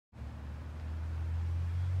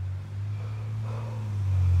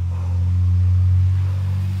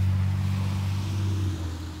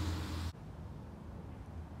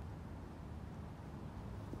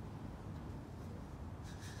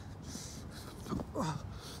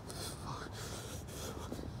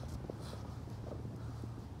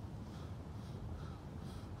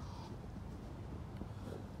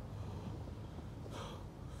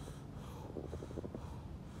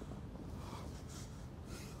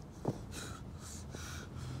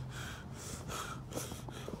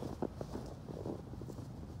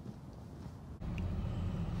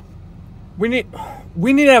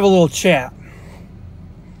We need to have a little chat.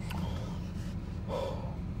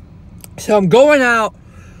 So I'm going out.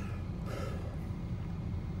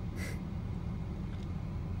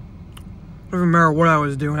 I don't remember what I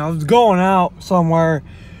was doing. I was going out somewhere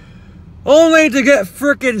only to get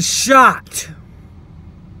freaking shot.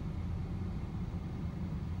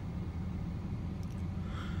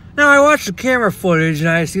 Now I watch the camera footage and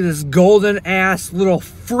I see this golden ass little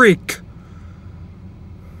freak.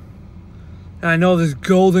 And I know this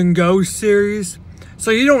Golden Ghost series.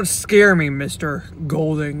 So you don't scare me, Mr.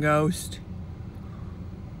 Golden Ghost.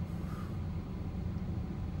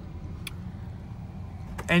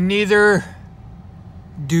 And neither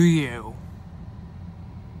do you.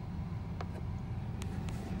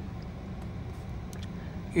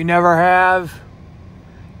 You never have,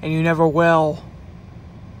 and you never will.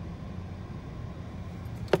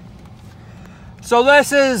 So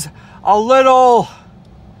this is a little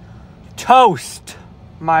toast,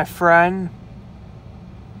 my friend.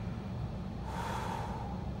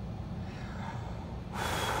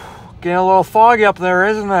 Getting a little foggy up there,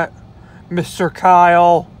 isn't it, Mr.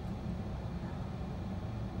 Kyle?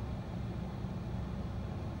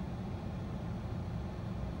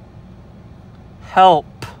 Help.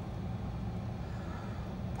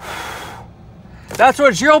 That's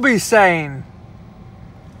what you'll be saying.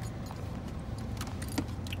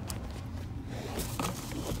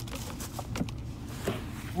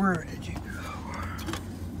 Where did you go?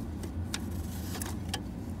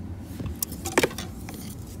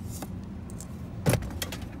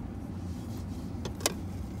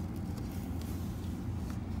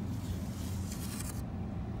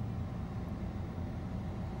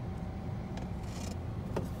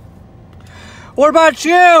 What about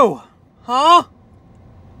you? Huh?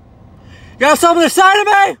 You got something to say to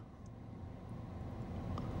me?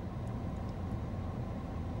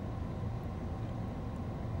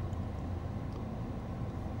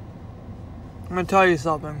 I'm gonna tell you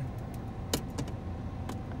something.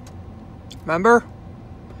 Remember?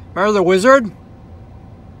 Remember the wizard?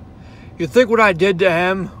 You think what I did to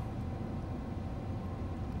him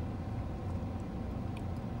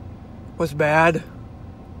was bad?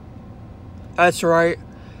 That's right.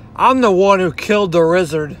 I'm the one who killed the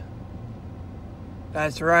wizard.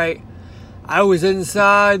 That's right. I was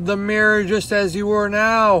inside the mirror just as you were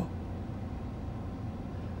now.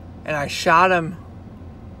 And I shot him.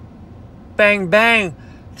 Bang, bang.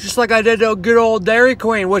 Just like I did to good old Dairy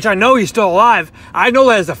Queen, which I know he's still alive. I know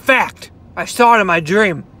that as a fact. I saw it in my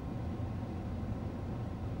dream.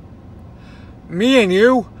 Me and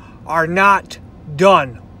you are not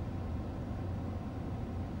done.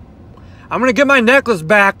 I'm going to get my necklace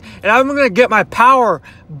back, and I'm going to get my power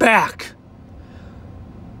back.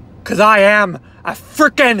 Because I am a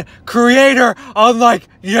freaking creator unlike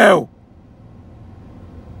you.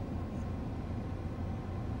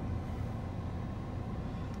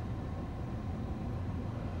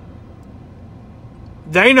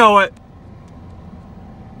 They know it.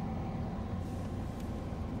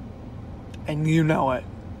 And you know it.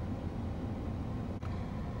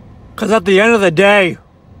 Because at the end of the day,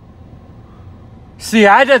 see,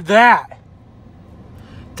 I did that.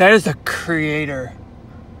 That is a creator.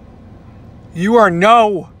 You are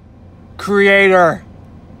no creator.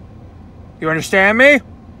 You understand me?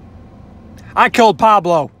 I killed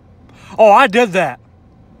Pablo. Oh, I did that.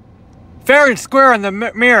 Fair and square in the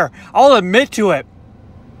mirror. I'll admit to it.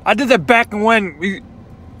 I did that back when,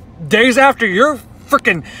 days after your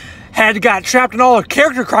freaking head got trapped in all the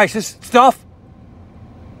character crisis stuff.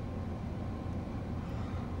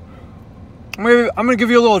 I'm gonna give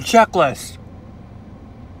you a little checklist.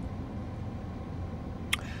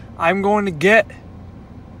 I'm going to get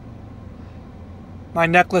my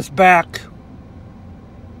necklace back.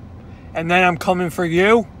 And then I'm coming for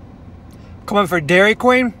you. Coming for Dairy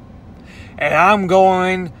Queen. And I'm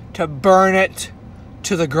going to burn it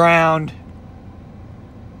to the ground.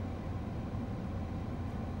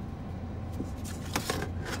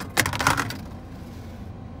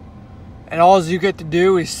 And all you get to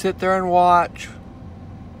do is sit there and watch.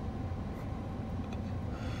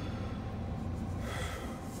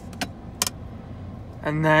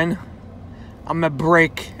 And then I'm gonna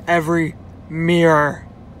break every mirror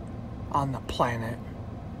on the planet.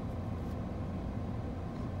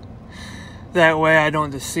 That way I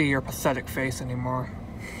don't have to see your pathetic face anymore.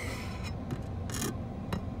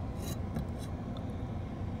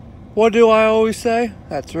 What do I always say?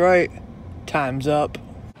 That's right. Time's up.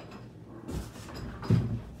 I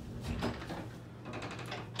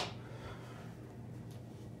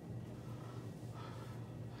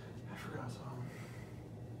forgot something.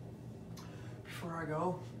 Before I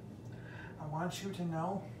go, I want you to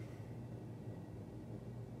know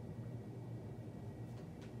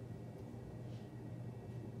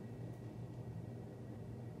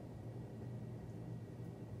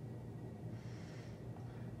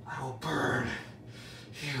I will burn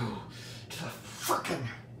you to the frickin'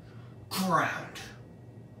 ground.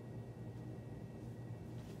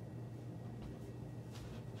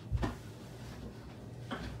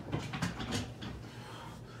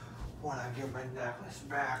 When I get my necklace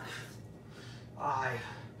back, I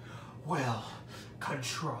will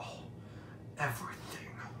control everything.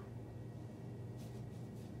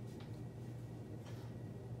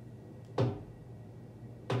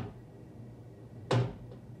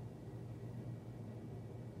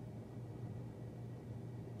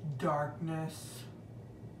 Darkness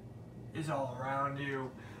is all around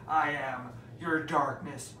you. I am your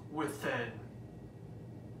darkness within.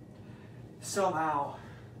 Somehow,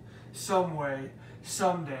 some way,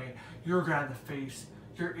 someday, you're going to face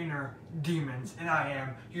your inner demons, and I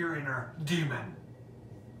am your inner demon.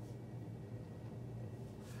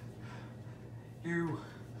 You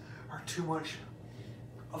are too much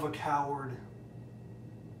of a coward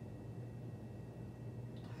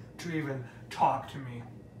to even talk to me.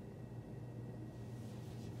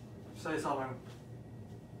 Say something.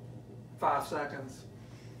 5 seconds.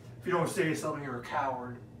 If you don't say something, you're a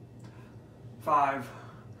coward. 5,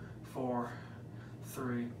 4,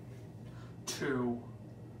 3, 2,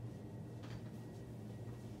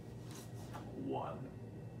 1.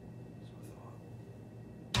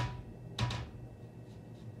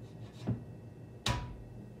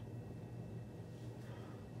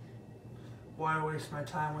 Why waste my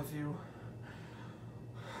time with you?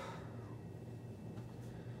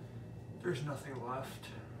 There's nothing left.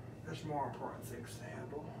 There's more important things to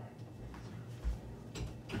handle.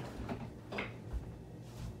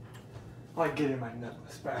 Like getting my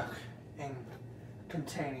necklace back and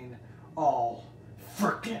containing all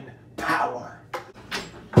frickin' power.